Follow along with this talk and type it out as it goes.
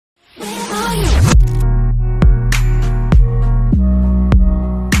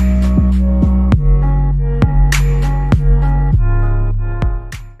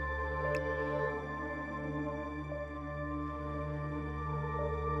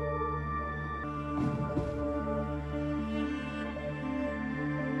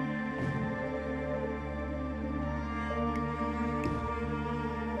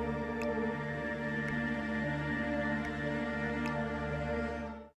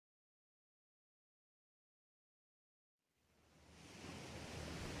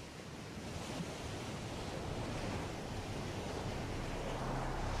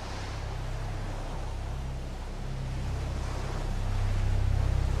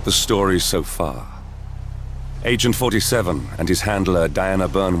The story so far. Agent 47 and his handler Diana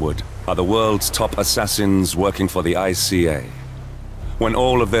Burnwood are the world's top assassins working for the ICA. When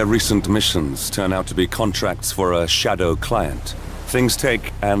all of their recent missions turn out to be contracts for a shadow client, things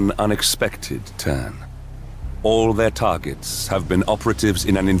take an unexpected turn. All their targets have been operatives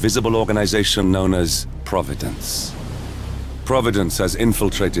in an invisible organization known as Providence. Providence has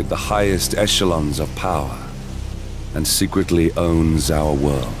infiltrated the highest echelons of power and secretly owns our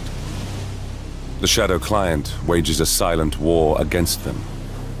world. The shadow client wages a silent war against them.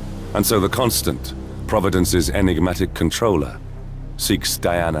 And so the Constant, Providence's enigmatic controller, seeks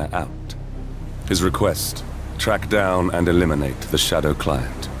Diana out. His request: track down and eliminate the shadow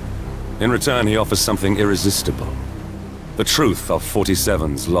client. In return, he offers something irresistible: the truth of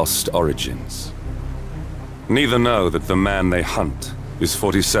 47's lost origins. Neither know that the man they hunt is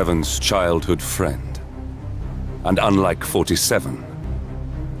 47's childhood friend. And unlike 47,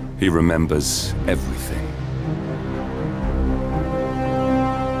 he remembers everything.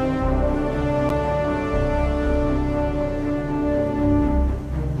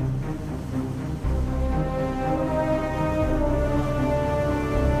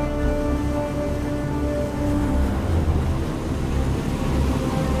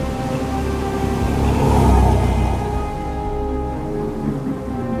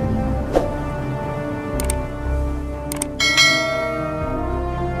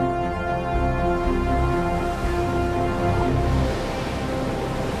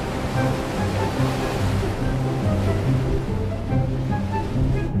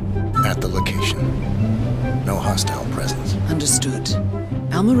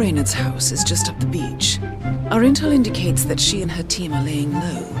 ALMA's house is just up the beach. Our intel indicates that she and her team are laying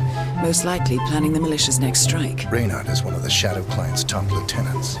low, most likely planning the militia's next strike. Reynard is one of the Shadow Client's top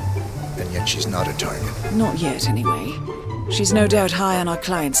lieutenants, and yet she's not a target. Not yet, anyway. She's no doubt high on our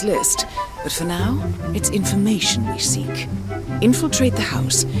client's list, but for now, it's information we seek. Infiltrate the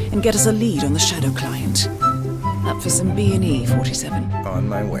house and get us a lead on the Shadow Client. Up for some B&E, 47. On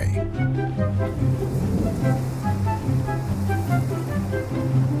my way.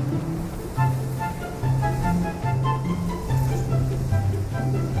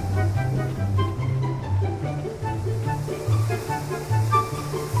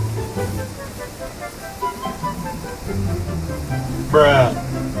 Bruh.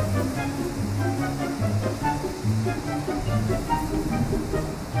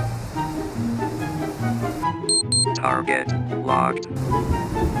 Target locked.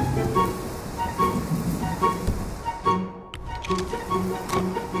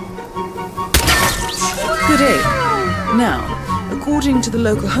 Good aim. Now, according to the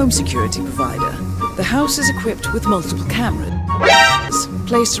local home security provider, the house is equipped with multiple cameras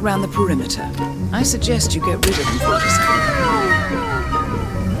placed around the perimeter. I suggest you get rid of them, 47.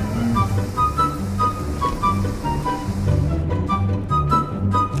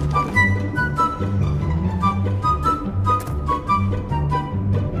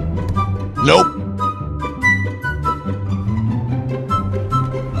 Nope.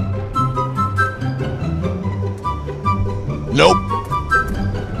 Nope.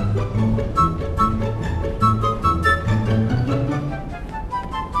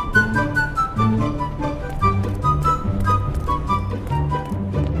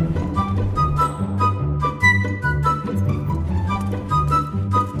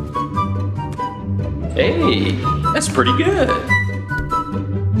 Hey, that's pretty good.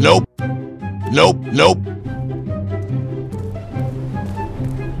 Nope. Nope, nope.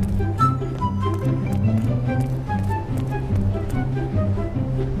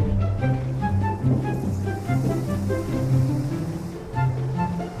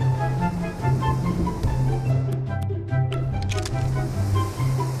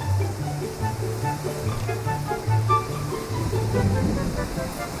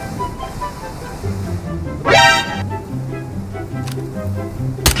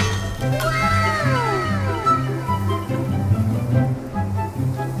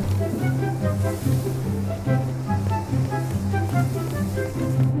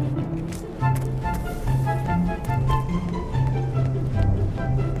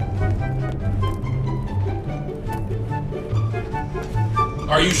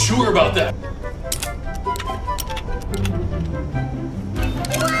 Are you sure about that?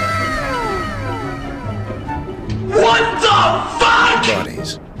 What the fuck?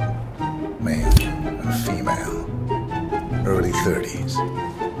 Bodies. Male and female. Early 30s.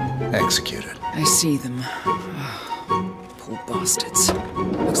 Executed. I see them. Poor bastards.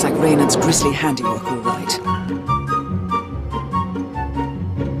 Looks like Reynard's grisly handiwork, all right.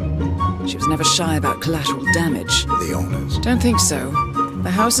 She was never shy about collateral damage. The owners. Don't think so. The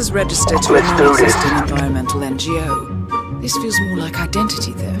house is registered to a non-existing environmental NGO. This feels more like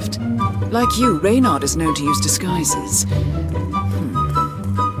identity theft. Like you, Reynard is known to use disguises.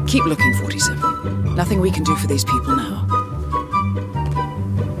 Keep looking, 47. Nothing we can do for these people now.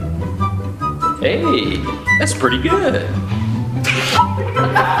 Hey, that's pretty good.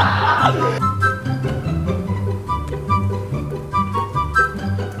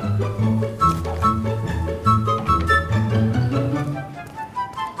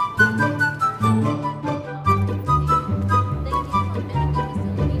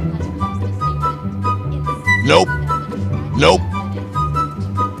 Nope. Nope.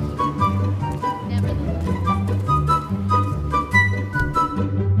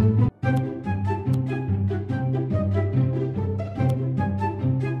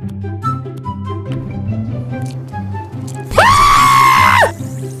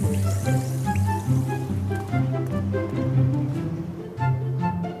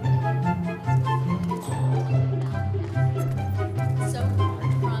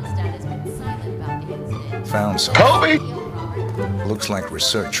 Found something. Kobe! Looks like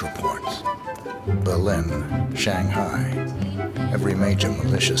research reports. Berlin, Shanghai. Every major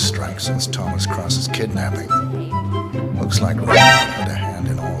militia strike since Thomas Cross's kidnapping. Looks like Reynard had a hand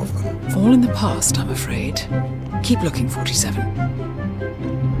in all of them. All in the past, I'm afraid. Keep looking, 47.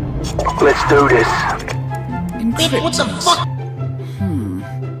 Let's do this. Encrypted. What the fuck?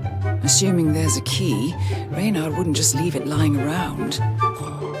 Assuming there's a key, Reynard wouldn't just leave it lying around.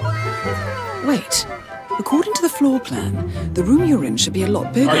 Wait. According to the floor plan, the room you're in should be a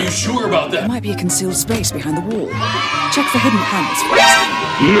lot bigger. Are you sure about There that? might be a concealed space behind the wall. Check for hidden panels for us.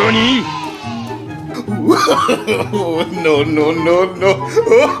 Nani? No, no, no,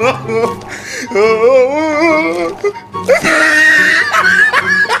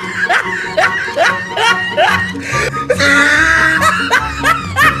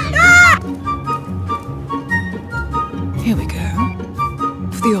 Here we go.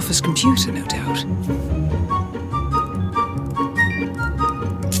 For the office computer, no doubt.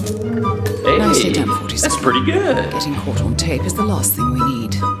 Hey, Nicely done, 47. that's pretty good. Getting caught on tape is the last thing we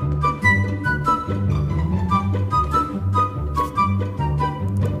need.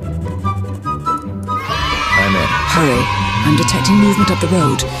 I'm in. Hurry. I'm detecting movement up the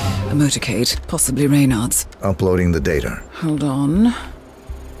road. A motorcade, possibly Reynard's. Uploading the data. Hold on.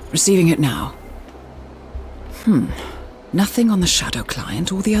 Receiving it now. Nothing on the shadow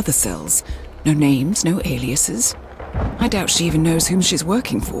client or the other cells. No names, no aliases. I doubt she even knows whom she's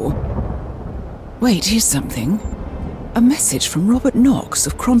working for. Wait, here's something. A message from Robert Knox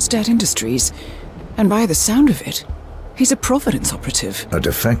of Kronstadt Industries. And by the sound of it, he's a Providence operative. A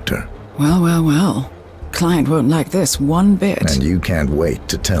defector. Well, well, well. Client won't like this one bit. And you can't wait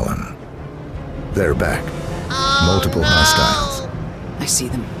to tell him. They're back. Multiple hostiles. I see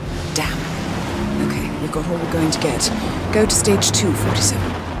them. Damn. Okay, we've got all we're going to get. Go to stage 2,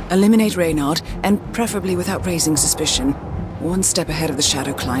 47. Eliminate Reynard, and preferably without raising suspicion. One step ahead of the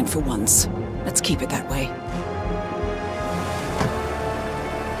shadow client for once. Let's keep it that way.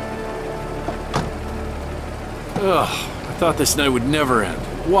 Ugh, I thought this night would never end.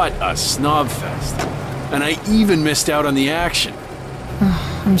 What a snob fest. And I even missed out on the action.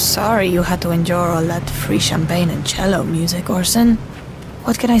 I'm sorry you had to endure all that free champagne and cello music, Orson.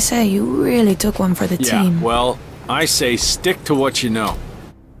 What can I say? You really took one for the team. Yeah, well, I say stick to what you know.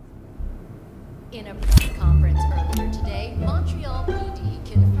 In a press conference earlier today, Montreal PD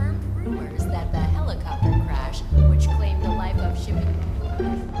confirmed rumors that the helicopter crash, which claimed the life of shipping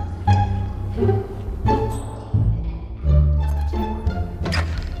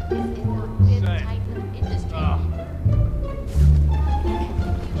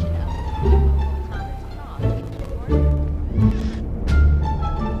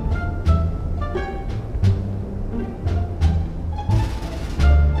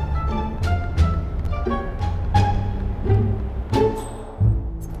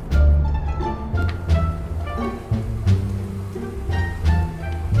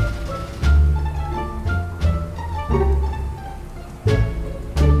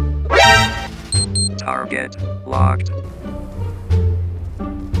Target locked.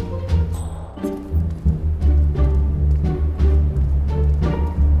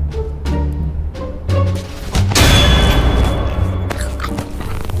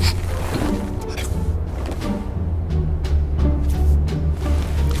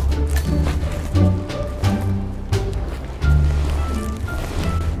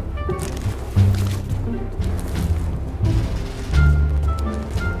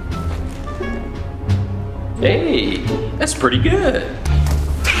 Hey, that's pretty good.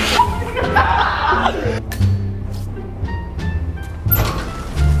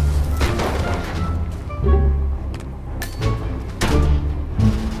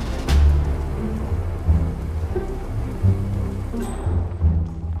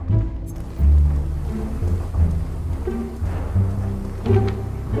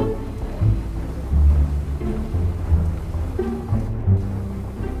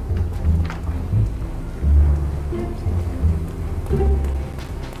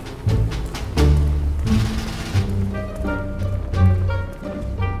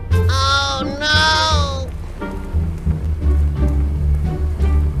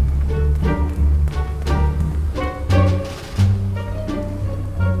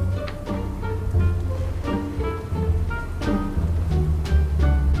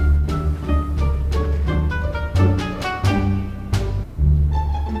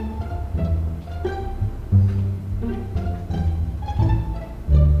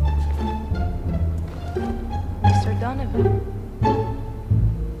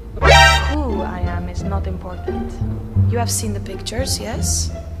 is not important. You have seen the pictures,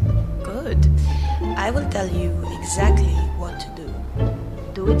 yes? Good. I will tell you exactly what to do.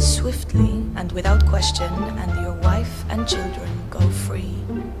 Do it swiftly and without question, and your wife and children go free,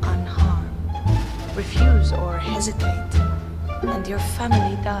 unharmed. Refuse or hesitate, and your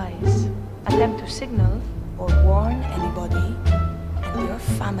family dies. Attempt to signal or warn anybody, and your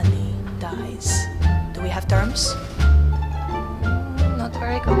family dies. Do we have terms? Not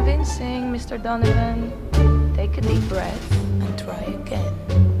very convincing, Mr. Donovan. Take a deep breath and try again.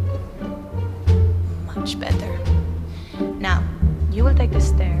 Much better. Now, you will take the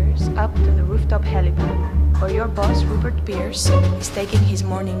stairs up to the rooftop helipad, where your boss, Rupert Pierce, is taking his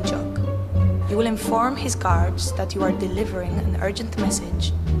morning jog. You will inform his guards that you are delivering an urgent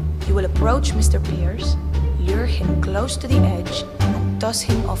message. You will approach Mr. Pierce, lure him close to the edge, and toss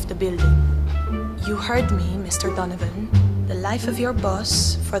him off the building. You heard me, Mr. Donovan. The life of your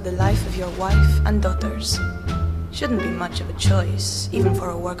boss for the life of your wife and daughters. Shouldn't be much of a choice, even for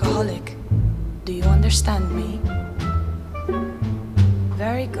a workaholic. Do you understand me?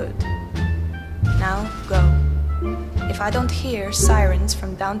 Very good. Now go. If I don't hear sirens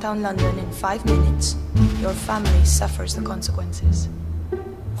from downtown London in 5 minutes, your family suffers the consequences.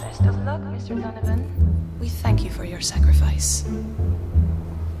 Best of luck, Mr. Donovan. We thank you for your sacrifice.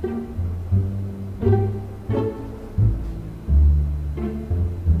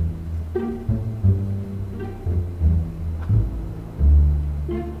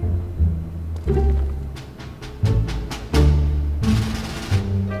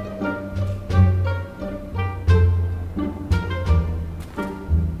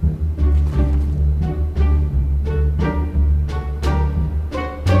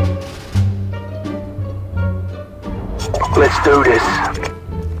 Let's do this.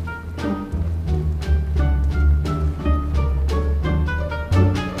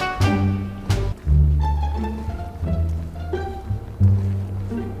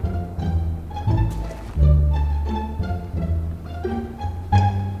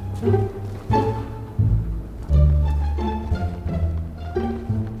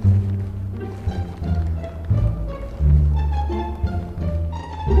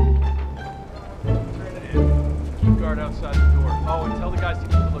 Outside the door. Oh, and tell the guys to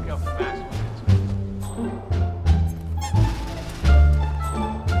keep a lookout for Maxwell.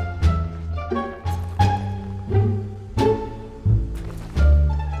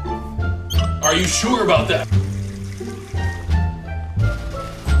 Are you sure about that?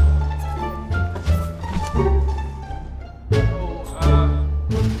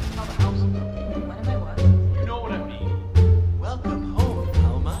 You know what I mean. Welcome home,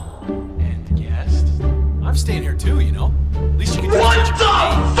 Alma. And guests. I'm staying here too, you know. At least you can What the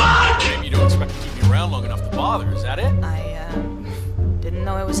fuck? Maybe you don't expect to keep me around long enough to bother, is that it? I didn't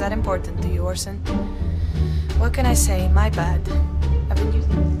know it was that important to you, Orson. What can I say? My bad. I've been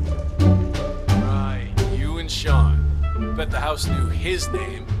using... Right, you and Sean. Bet the house knew his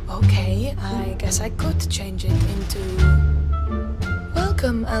name. Okay, I guess I could change it into...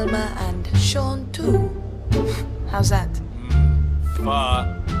 Welcome, Alma and Sean too. How's that?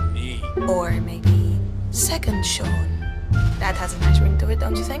 Funny. Or maybe Second Sean. That has a nice ring to it,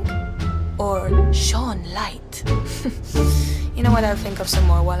 don't you think? Or Sean Light. You know what, I'll think of some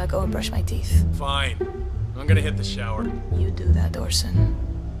more while I go and brush my teeth. Fine. I'm gonna hit the shower. You do that, Orson.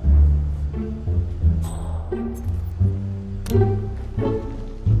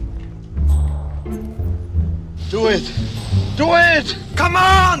 Do it! Do it! Come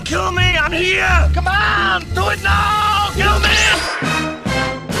on! Kill me! I'm here! Come on! Do it now! Kill me!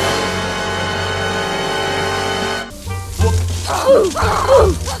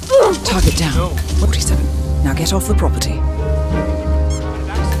 Target down. 47. Now get off the property.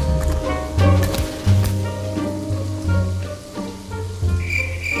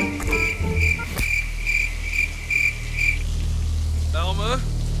 Alma?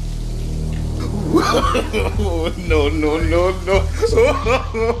 No, no, no, no.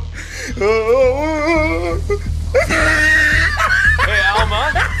 Hey, Alma?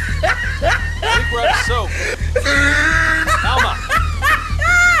 I think we're out of soap. Alma?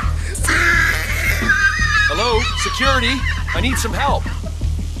 Hello? Security? I need some help.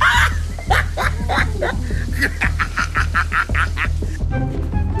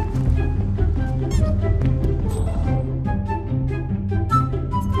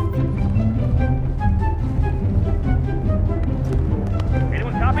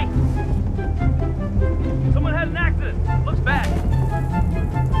 Anyone copy? Someone had an accident. Looks bad.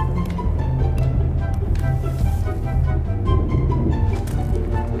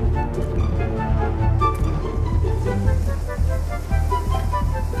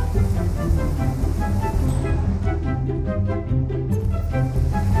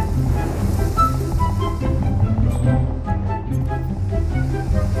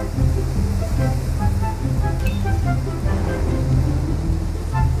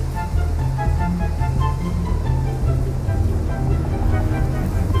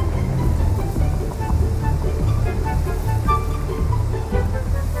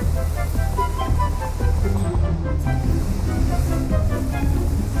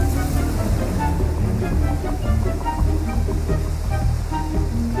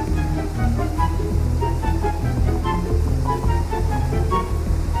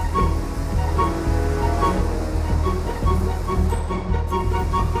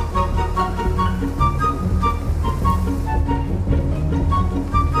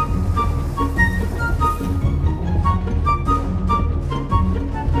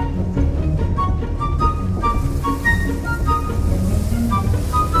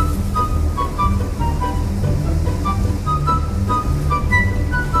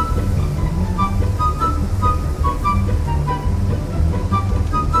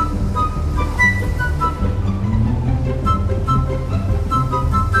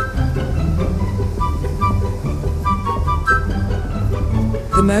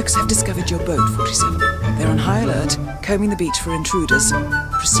 The mercs have discovered your boat, 47. They're on high alert, combing the beach for intruders.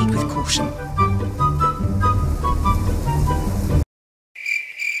 Proceed with caution.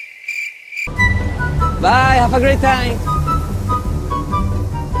 Bye, have a great time.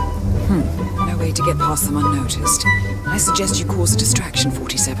 No way to get past them unnoticed. I suggest you cause a distraction,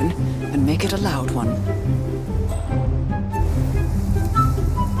 47, and make it a loud one.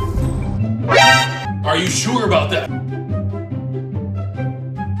 Are you sure about that?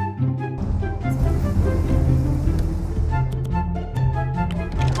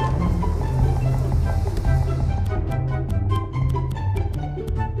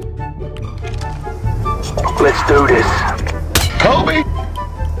 Let's do this. Kobe!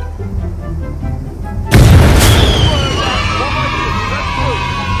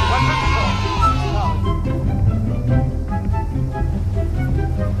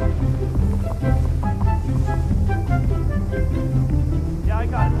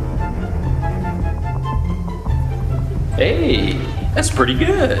 Hey, that's pretty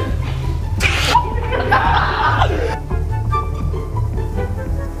good.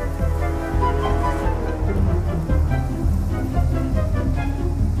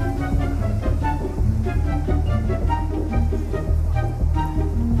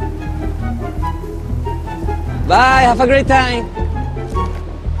 Bye, have a great time.